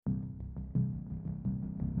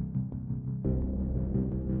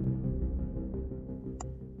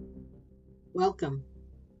Welcome,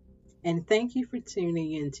 and thank you for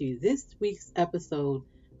tuning into this week's episode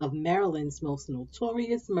of Maryland's Most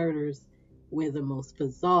Notorious Murders, where the most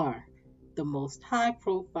bizarre, the most high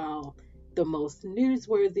profile, the most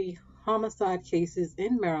newsworthy homicide cases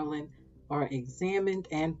in Maryland are examined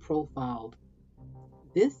and profiled.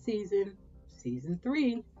 This season, season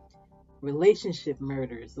 3, relationship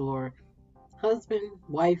murders or husband,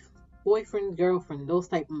 wife, boyfriend, girlfriend, those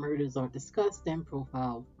type of murders are discussed and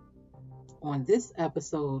profiled. On this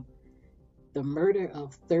episode, the murder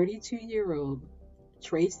of 32-year-old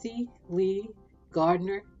Tracy Lee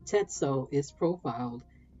Gardner Tetso is profiled,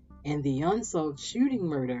 and the unsolved shooting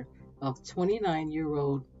murder of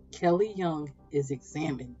 29-year-old Kelly Young is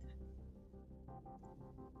examined.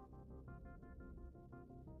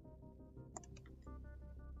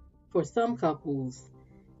 For some couples,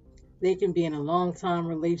 they can be in a long-term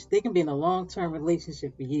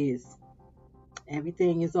relationship for years.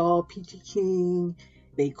 Everything is all peachy keen,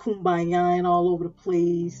 they kumbayaing all over the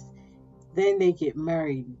place. Then they get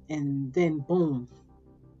married, and then boom,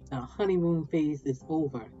 the honeymoon phase is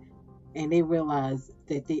over, and they realize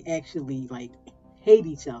that they actually like hate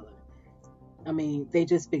each other. I mean, they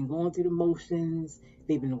just been going through the motions.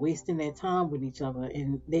 They've been wasting their time with each other,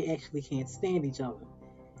 and they actually can't stand each other.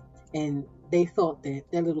 And they thought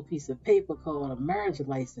that that little piece of paper called a marriage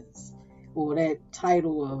license, or that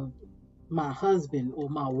title of my husband or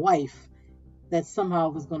my wife, that somehow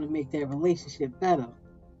was going to make their relationship better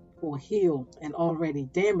or heal an already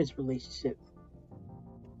damaged relationship.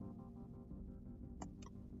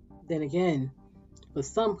 Then again, for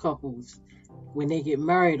some couples, when they get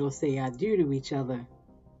married or say I do to each other,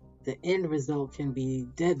 the end result can be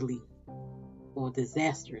deadly or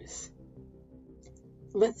disastrous.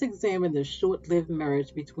 Let's examine the short lived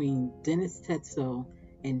marriage between Dennis Tetso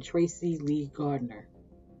and Tracy Lee Gardner.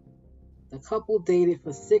 The couple dated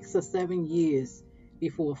for 6 or 7 years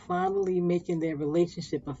before finally making their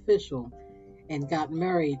relationship official and got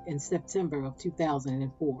married in September of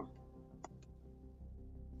 2004.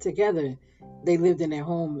 Together, they lived in their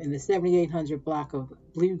home in the 7800 block of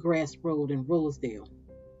Bluegrass Road in Rosedale.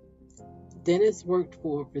 Dennis worked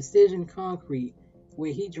for Precision Concrete,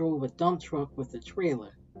 where he drove a dump truck with a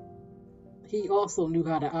trailer. He also knew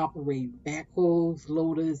how to operate backhoes,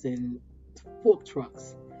 loaders, and fork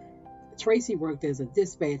trucks. Tracy worked as a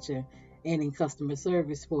dispatcher and in customer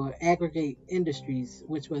service for Aggregate Industries,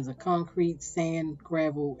 which was a concrete, sand,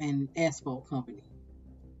 gravel, and asphalt company.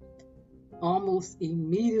 Almost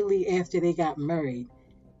immediately after they got married,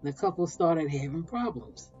 the couple started having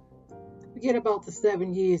problems. Forget about the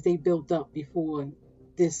 7 years they built up before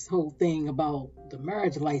this whole thing about the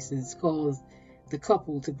marriage license caused the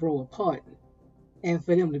couple to grow apart and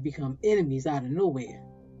for them to become enemies out of nowhere.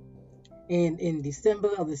 And in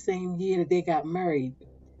December of the same year that they got married,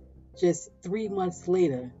 just 3 months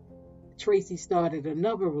later, Tracy started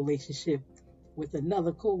another relationship with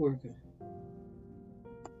another coworker.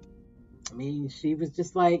 I mean, she was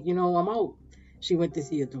just like, I'm out. She went to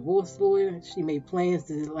see a divorce lawyer. She made plans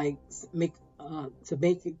to like make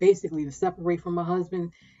basically to separate from her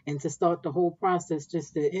husband and to start the whole process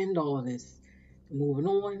just to end all of this. Moving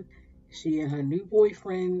on, she and her new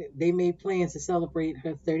boyfriend they made plans to celebrate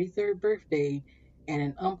her 33rd birthday at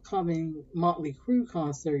an upcoming Motley Crue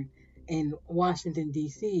concert in Washington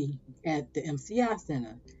D.C. at the MCI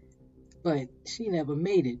Center, but she never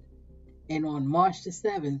made it. And on March the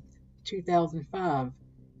 7th, 2005,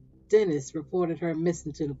 Dennis reported her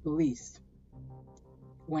missing to the police.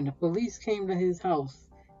 When the police came to his house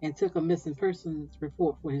and took a missing persons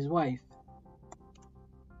report for his wife,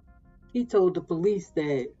 he told the police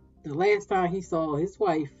that the last time he saw his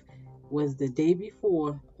wife was the day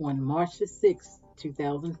before on March the 6th,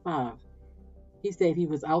 2005. He said he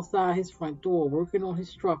was outside his front door working on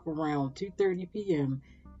his truck around 2:30 p.m.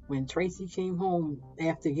 when Tracy came home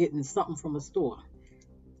after getting something from a store.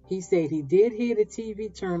 He said he did hear the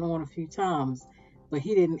TV turn on a few times, but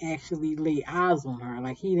he didn't actually lay eyes on her.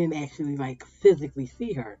 Like he didn't actually like physically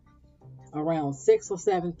see her. Around 6 or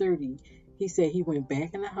 7:30, he said he went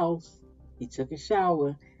back in the house, he took a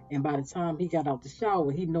shower, and by the time he got out the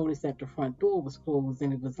shower, he noticed that the front door was closed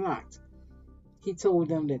and it was locked. He told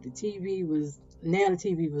them that the TV was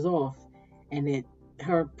off and that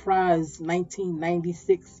her prize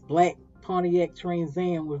 1996 black Pontiac Trans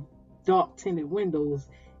Am with dark tinted windows,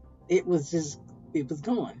 it was just it was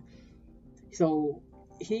gone. So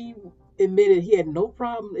he admitted he had no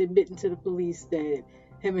problem admitting to the police that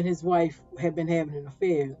him and his wife had been having an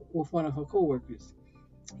affair with one of her coworkers.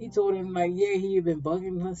 He told him like, yeah, he had been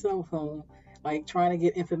bugging her cell phone, like trying to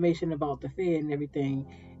get information about the affair and everything,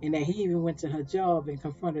 and that he even went to her job and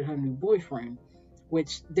confronted her new boyfriend.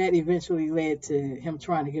 which that eventually led to him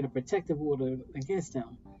trying to get a protective order against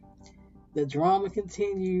him. The drama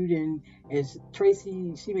continued, and as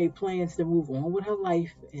Tracy, she made plans to move on with her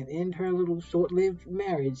life and end her little short-lived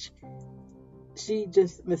marriage. She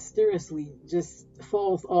just mysteriously just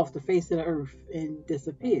falls off the face of the earth and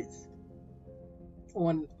disappears.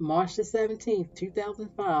 On March the 17th,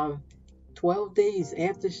 2005, 12 days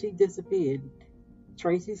after she disappeared,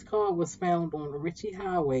 Tracy's car was found on Ritchie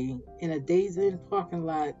Highway in a Days Inn parking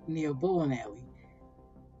lot near Bowling Alley.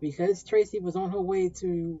 Because Tracy was on her way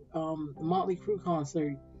to the Motley Crue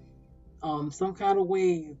concert, some kind of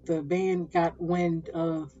way the band got wind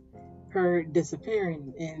of her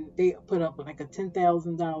disappearing, and they put up like a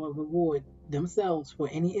 $10,000 reward themselves for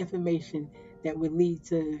any information that would lead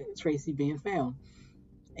to Tracy being found.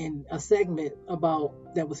 And a segment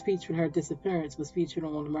about that was featuring her disappearance was featured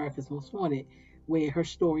on America's Most Wanted, where her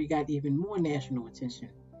story got even more national attention.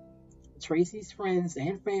 Tracy's friends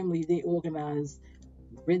and family, they organized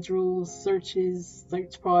rituals, searches,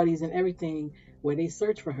 search parties, and everything where they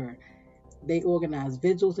search for her. They organized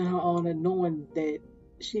vigils in her honor, knowing that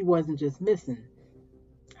she wasn't just missing.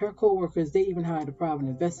 Her co-workers, they even hired a private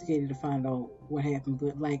investigator to find out what happened,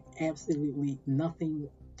 but like absolutely nothing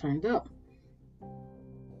turned up.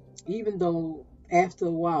 Even though after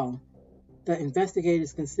a while, the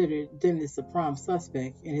investigators considered Dennis a prime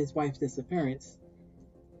suspect in his wife's disappearance,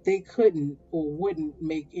 they couldn't or wouldn't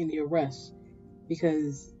make any arrests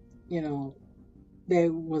because, you know,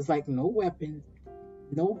 there was like no weapon,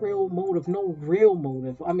 no real motive, no real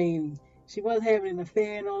motive. I mean, she was having an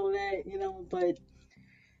affair and all of that, but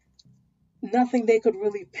nothing they could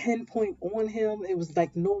really pinpoint on him. It was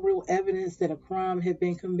like no real evidence that a crime had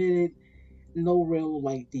been committed, no real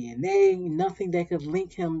like DNA, nothing that could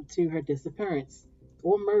link him to her disappearance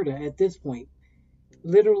or murder at this point.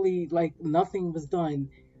 Literally, like nothing was done,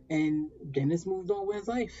 and Dennis moved on with his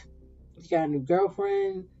life. He got a new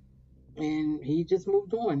girlfriend, and he just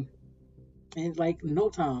moved on in like no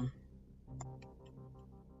time.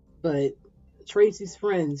 But Tracy's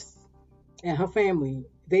friends and her family,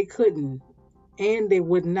 they couldn't and they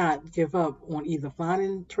would not give up on either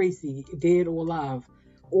finding Tracy dead or alive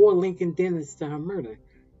or linking Dennis to her murder.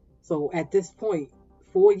 So at this point,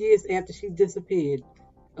 4 years after she disappeared,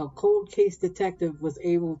 a cold case detective was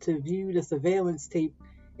able to view the surveillance tape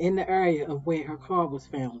in the area of where her car was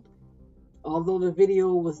found. Although the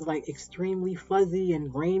video was like extremely fuzzy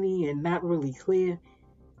and grainy and not really clear,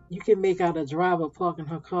 you can make out a driver parking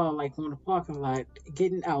her car like on a parking lot,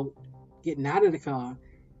 getting out of the car,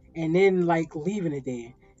 and then like leaving it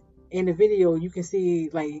there. In the video, you can see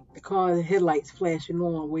like the car headlights flashing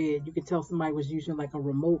on, where you can tell somebody was using like a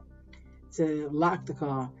remote to lock the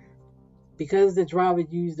car. Because the driver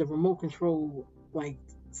used the remote control like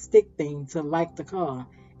stick thing to lock the car,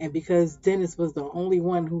 and because Dennis was the only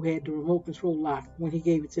one who had the remote control lock when he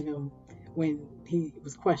gave it to them when he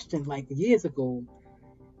was questioned like years ago,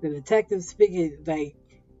 the detectives figured like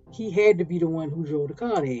he had to be the one who drove the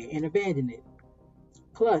car there and abandoned it.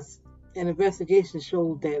 Plus, an investigation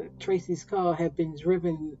showed that Tracy's car had been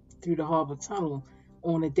driven through the harbor tunnel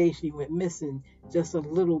on the day she went missing, just a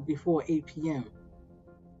little before 8 p.m.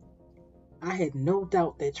 I had no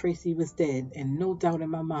doubt that Tracy was dead and no doubt in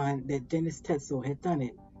my mind that Dennis Tetzel had done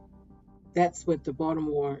it. That's what the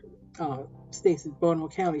Baltimore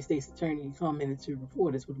County State's Attorney commented to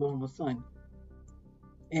reporters with Baltimore Sun.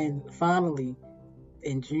 And finally,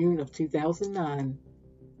 in June of 2009,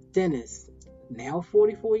 Dennis, now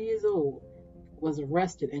 44 years old, was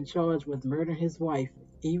arrested and charged with murdering his wife,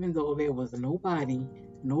 even though there was no body,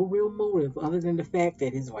 no real motive other than the fact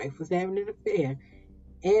that his wife was having an affair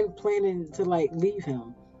and planning to like leave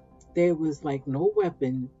him. There was like no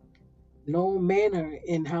weapon, no manner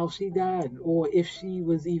in how she died, or if she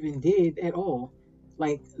was even dead at all.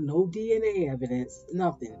 Like no DNA evidence,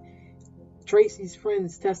 nothing. Tracy's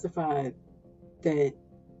friends testified that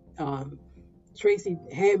um, Tracy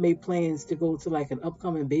had made plans to go to like an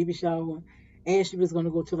upcoming baby shower, and she was going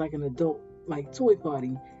to go to like an adult like toy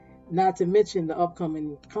party, not to mention the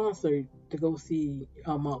upcoming concert to go see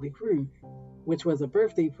Motley Crue, which was a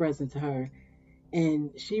birthday present to her, and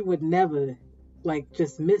she would never like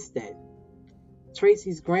just miss that.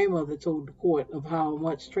 Tracy's grandmother told the court of how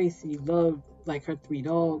much Tracy loved like her three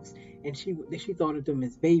dogs, and she thought of them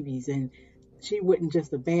as babies, and she wouldn't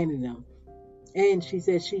just abandon them. And she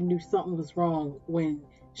said she knew something was wrong when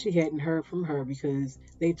she hadn't heard from her because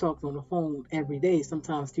they talked on the phone every day,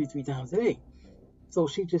 sometimes two, three times a day. So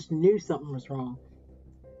she just knew something was wrong.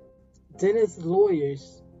 Dennis'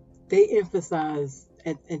 lawyers, they emphasized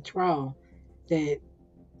at trial that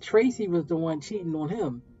Tracy was the one cheating on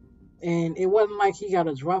him. And it wasn't like he got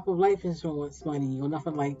a drop of life insurance money or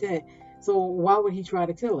nothing like that. So why would he try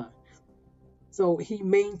to kill her? So he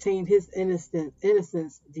maintained his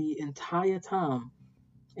innocence the entire time.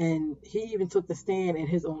 And he even took the stand in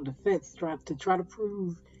his own defense, try to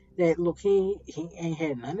prove that look, he ain't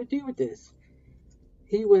had nothing to do with this.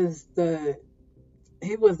 He was the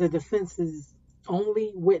he was the defense's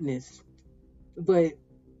only witness, but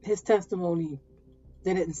his testimony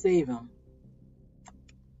didn't save him.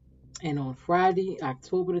 And on Friday,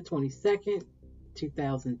 October the 22nd,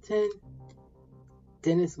 2010,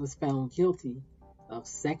 Dennis was found guilty of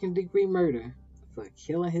second-degree murder for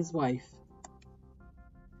killing his wife,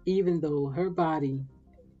 even though her body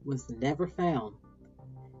was never found.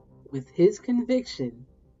 With his conviction,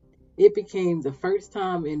 it became the first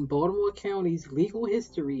time in Baltimore County's legal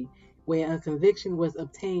history where a conviction was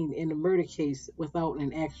obtained in a murder case without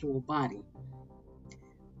an actual body.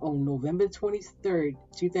 On November 23rd,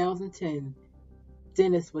 2010,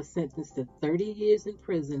 Dennis was sentenced to 30 years in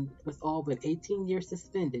prison with all but 18 years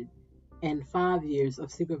suspended and 5 years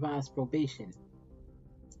of supervised probation.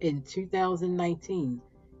 In 2019,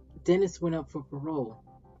 Dennis went up for parole.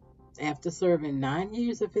 After serving 9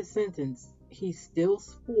 years of his sentence, he still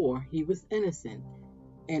swore he was innocent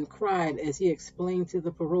and cried as he explained to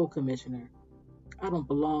the parole commissioner, "I don't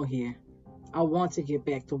belong here. I want to get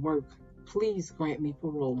back to work. Please grant me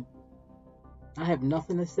parole. I have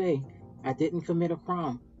nothing to say. I didn't commit a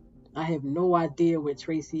crime. I have no idea where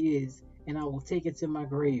Tracy is, and I will take it to my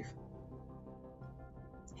grave."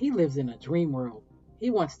 He lives in a dream world.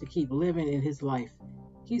 He wants to keep living in his life.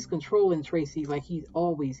 He's controlling Tracy like he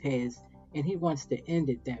always has, and he wants to end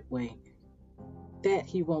it that way. That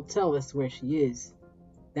he won't tell us where she is.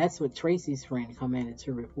 That's what Tracy's friend commented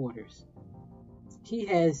to reporters. He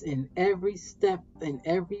has in every step and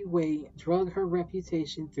every way drug her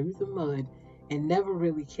reputation through the mud and never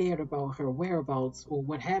really cared about her whereabouts or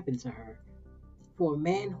what happened to her. For a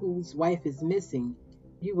man whose wife is missing,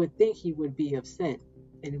 you would think he would be upset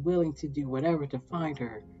and willing to do whatever to find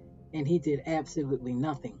her, and he did absolutely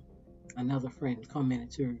nothing, another friend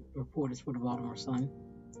commented to reporters for the Baltimore Sun.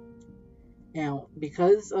 Now,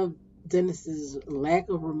 because of Dennis's lack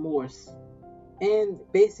of remorse, and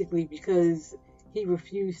basically because he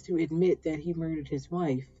refused to admit that he murdered his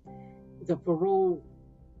wife, the parole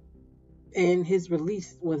and his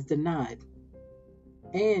release was denied,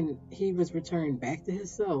 and he was returned back to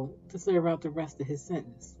his cell to serve out the rest of his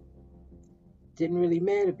sentence. Didn't really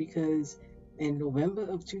matter because in November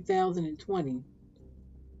of 2020,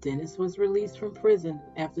 Dennis was released from prison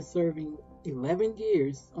after serving 11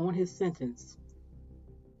 years on his sentence.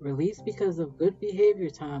 Released because of good behavior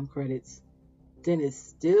time credits, Dennis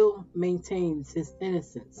still maintains his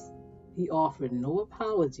innocence. He offered no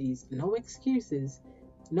apologies, no excuses,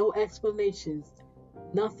 no explanations,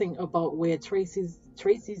 nothing about where Tracy's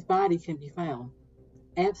body can be found.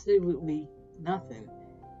 Absolutely nothing.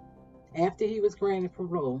 After he was granted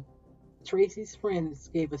parole, Tracy's friends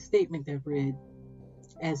gave a statement that read,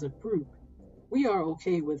 "As a group, we are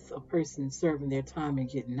okay with a person serving their time and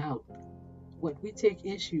getting out. What we take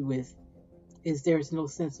issue with is there's no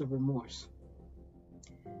sense of remorse."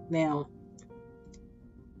 Now,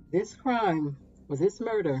 this crime, or this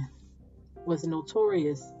murder, was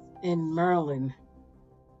notorious in Maryland,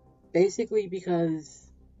 basically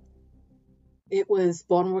because it was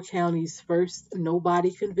Baltimore County's first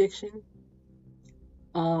no-body conviction.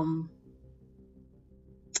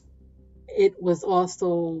 It was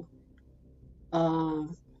also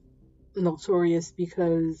notorious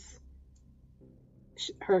because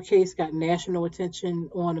her case got national attention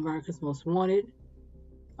on America's Most Wanted.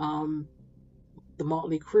 The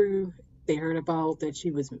Motley Crew, they heard about that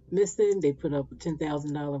she was missing. They put up a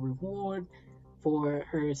 $10,000 reward for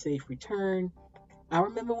her safe return. I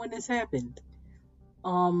remember when this happened.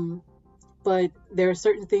 But there are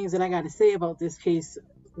certain things that I got to say about this case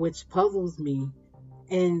which puzzles me,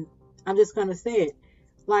 and I'm just going to say it.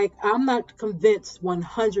 Like, I'm not convinced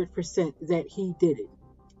 100% that he did it.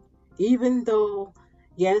 Even though,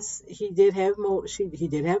 yes, he did have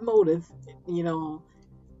motive, you know.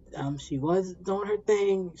 She was doing her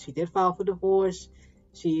thing. She did file for divorce.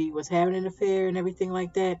 She was having an affair and everything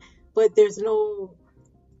like that. But there's no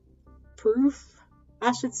proof,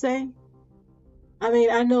 I should say. I mean,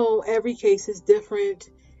 I know every case is different.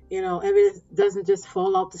 You know, evidence doesn't just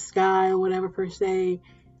fall out the sky or whatever per se.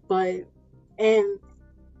 And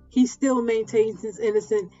he still maintains his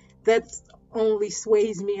innocence. That only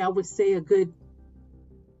sways me, I would say, a good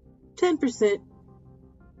 10%.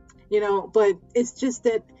 You know, but it's just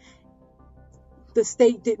that the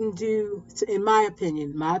state didn't do, in my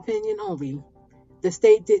opinion only, the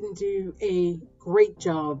state didn't do a great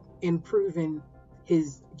job in proving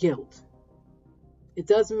his guilt. It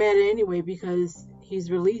doesn't matter anyway because he's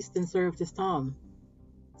released and served his time.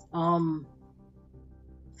 Um,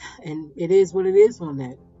 and it is what it is on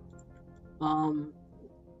that. Um,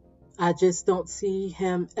 I just don't see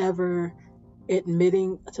him ever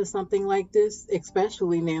admitting to something like this,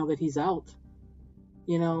 especially now that he's out.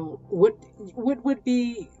 You know, what would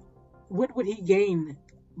be what would he gain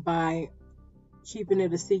by keeping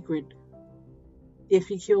it a secret if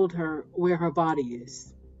he killed her where her body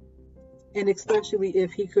is? And especially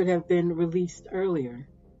if he could have been released earlier.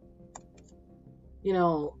 You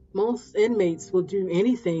know, most inmates will do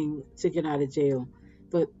anything to get out of jail,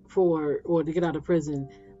 but or to get out of prison.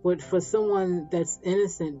 But for someone that's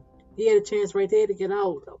innocent, he had a chance right there to get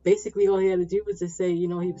out. Basically, all he had to do was to say, he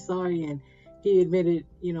was sorry and he admitted,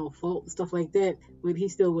 fault and stuff like that, but he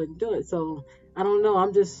still wouldn't do it. So I don't know.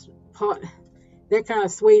 I'm just part that kind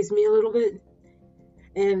of sways me a little bit.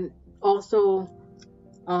 And also,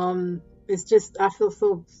 it's just I feel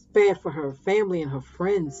so bad for her family and her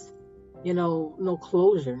friends. No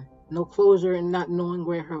closure, no closure, and not knowing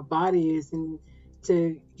where her body is, and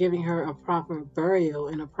to giving her a proper burial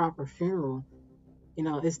and a proper funeral.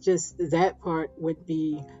 It's just that part would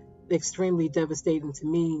be extremely devastating to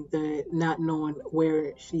me, the not knowing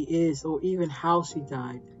where she is or even how she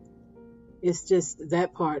died. It's just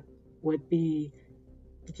that part would be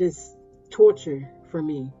just torture for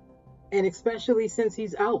me. And especially since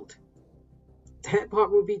he's out, that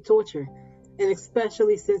part would be torture. And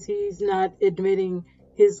especially since he's not admitting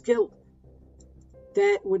his guilt,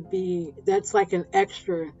 that's like an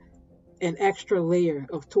extra layer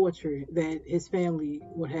of torture that his family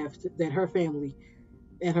that her family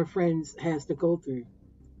and her friends has to go through.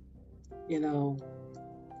 You know,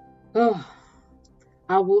 oh,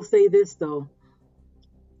 I will say this though,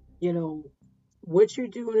 you know, what you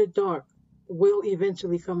do in the dark will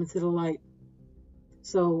eventually come into the light.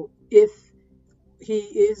 So if he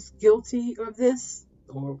is guilty of this,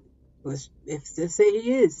 or let's say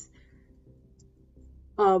he is,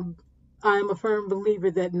 um, I'm a firm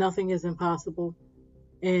believer that nothing is impossible,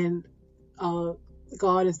 and uh,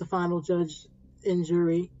 God is the final judge and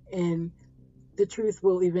jury, and the truth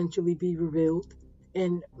will eventually be revealed,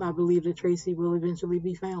 and I believe that Tracy will eventually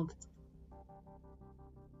be found.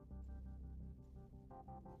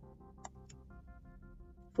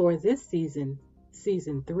 For this season,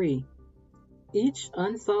 season 3, each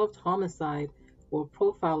unsolved homicide will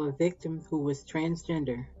profile a victim who was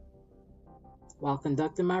transgender. While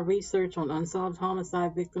conducting my research on unsolved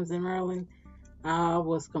homicide victims in Maryland, I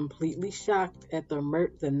was completely shocked at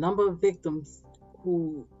the number of victims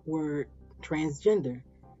who were transgender.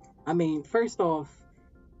 I mean, first off,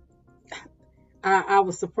 I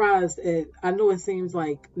was surprised at. I know it seems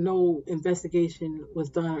like no investigation was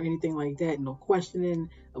done or anything like that, no questioning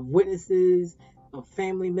of witnesses, of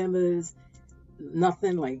family members,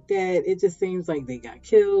 nothing like that. It just seems like they got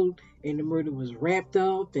killed and the murder was wrapped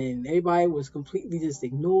up and everybody was completely just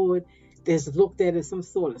ignored. Just looked at it as some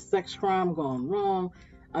sort of sex crime gone wrong.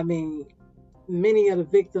 I mean, many of the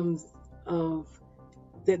victims of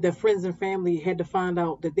that their friends and family had to find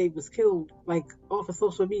out that they was killed like off of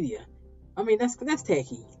social media. I mean, that's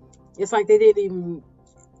tacky. It's like they didn't even.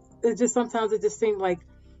 It just sometimes it just seemed like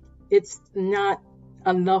it's not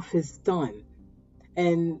enough is done,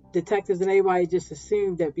 and detectives and everybody just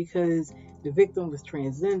assumed that because the victim was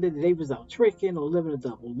transgender, that they was out tricking or living a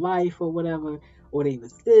double life or whatever, or they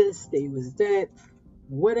was this, they was that,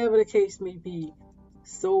 whatever the case may be.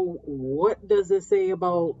 So what does it say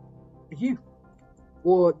about you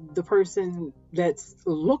or the person that's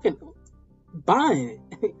looking buying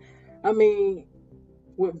it? I mean,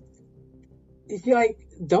 if you're like,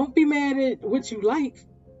 don't be mad at what you like.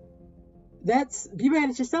 Be mad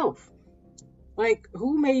at yourself. Like,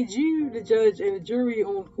 who made you the judge and the jury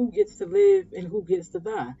on who gets to live and who gets to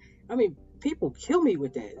die? I mean, people kill me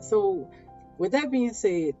with that. So, with that being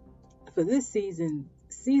said, for this season,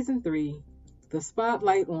 season 3, the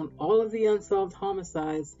spotlight on all of the unsolved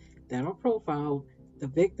homicides that are profiled, the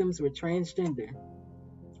victims were transgender.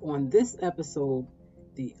 On this episode,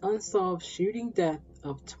 the unsolved shooting death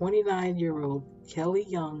of 29-year-old Kelly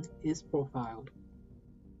Young is profiled.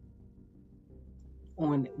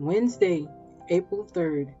 On Wednesday, April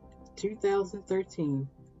 3rd, 2013,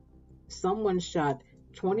 someone shot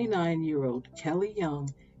 29-year-old Kelly Young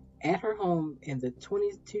at her home in the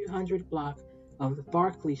 2200 block of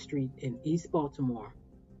Barclay Street in East Baltimore.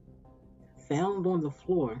 Found on the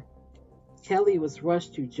floor, Kelly was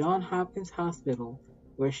rushed to Johns Hopkins Hospital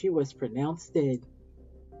where she was pronounced dead.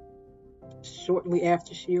 Shortly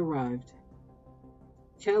after she arrived,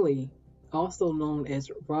 Kelly, also known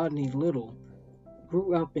as Rodney Little,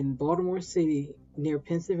 grew up in Baltimore City near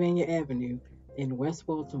Pennsylvania Avenue in West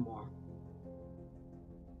Baltimore.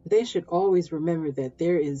 They should always remember that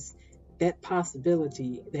there is that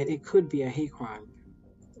possibility that it could be a hate crime.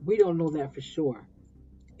 We don't know that for sure.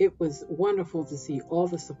 It was wonderful to see all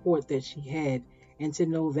the support that she had and to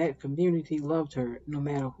know that community loved her no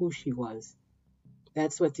matter who she was.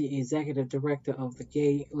 That's what the executive director of the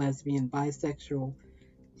Gay, Lesbian, Bisexual,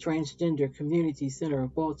 Transgender Community Center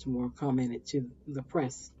of Baltimore commented to the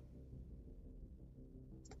press.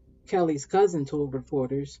 Kelly's cousin told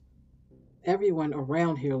reporters, "Everyone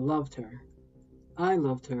around here loved her. I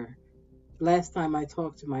loved her. Last time I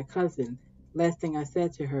talked to my cousin, last thing I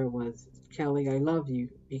said to her was, 'Kelly, I love you.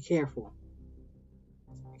 Be careful.'"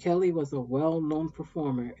 Kelly was a well known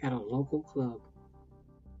performer at a local club.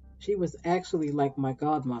 She was actually like my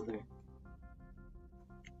godmother.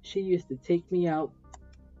 She used to take me out.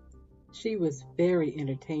 She was very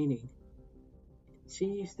entertaining. She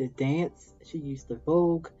used to dance. She used to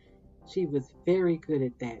vogue. She was very good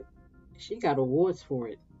at that. She got awards for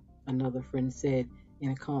it, another friend said in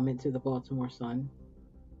a comment to the Baltimore Sun.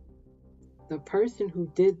 The person who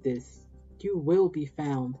did this, you will be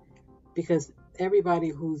found because everybody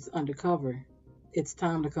who's undercover, it's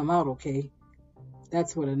time to come out, okay?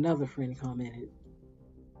 That's what another friend commented.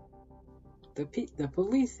 The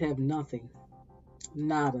police have nothing,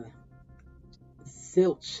 nada,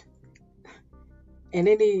 zilch, and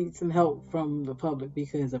they need some help from the public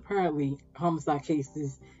because apparently homicide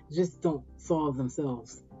cases just don't solve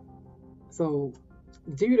themselves. So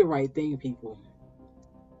do the right thing, people.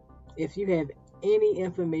 If you have any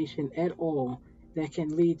information at all that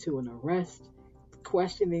can lead to an arrest,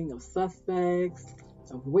 questioning of suspects,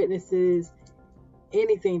 of witnesses,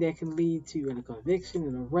 anything that can lead to a conviction,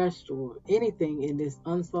 an arrest, or anything in this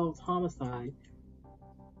unsolved homicide,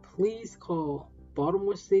 please call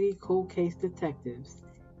Baltimore City Cold Case Detectives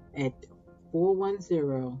at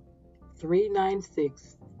 410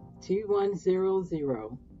 396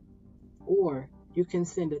 2100, or you can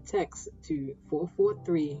send a text to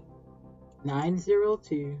 443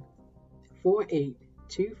 902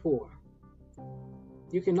 4824.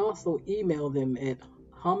 You can also email them at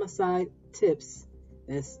homicide tips,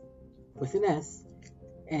 that's with an S,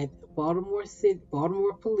 at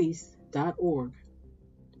baltimorepolice.org.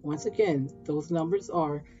 Once again, those numbers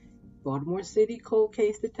are Baltimore City Cold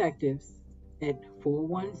Case Detectives at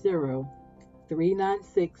 410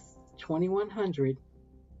 396 2100,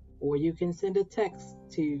 or you can send a text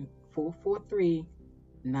to 443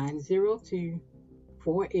 902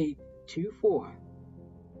 4824.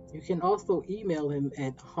 You can also email him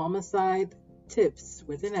at homicide tips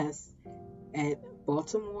with an S at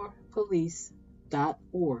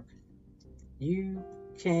baltimorepolice.org. You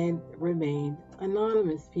can remain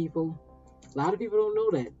anonymous, people. A lot of people don't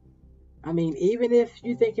know that. I mean, even if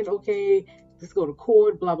you're thinking, okay, let's go to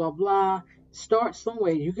court, blah, blah, blah, start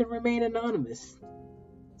somewhere. You can remain anonymous.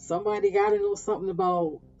 Somebody got to know something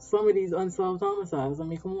about some of these unsolved homicides. I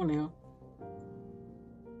mean, come on now.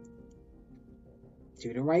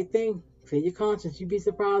 Do the right thing. Clear your conscience. You'd be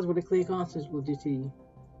surprised what a clear conscience will do to you.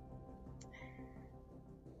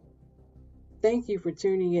 Thank you for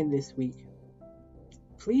tuning in this week.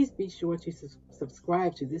 Please be sure to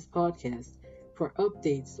subscribe to this podcast for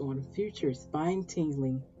updates on future spine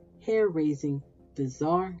tingling, hair raising,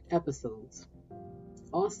 bizarre episodes.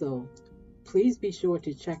 Also, please be sure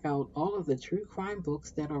to check out all of the true crime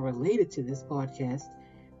books that are related to this podcast,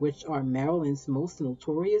 which are Maryland's Most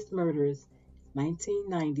Notorious Murders,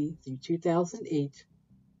 1990 through 2008,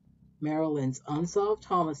 Maryland's Unsolved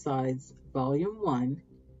Homicides, Volume 1,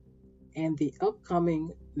 and the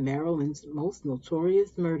upcoming Maryland's Most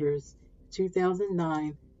Notorious Murders,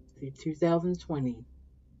 2009 through 2020.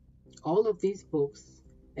 All of these books,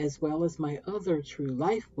 as well as my other true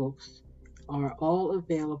life books, are all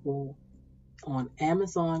available on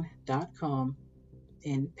Amazon.com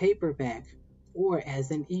in paperback or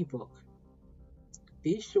as an ebook.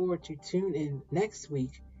 Be sure to tune in next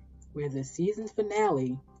week where the season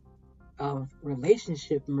finale of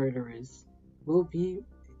Relationship Murderers will be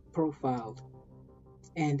profiled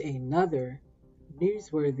and another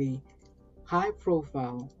newsworthy high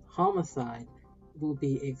profile homicide will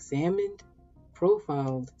be examined,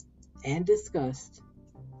 profiled, and discussed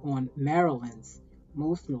on Maryland's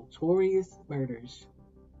Most Notorious Murders.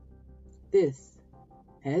 This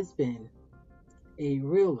has been a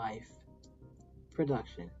real life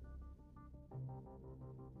production.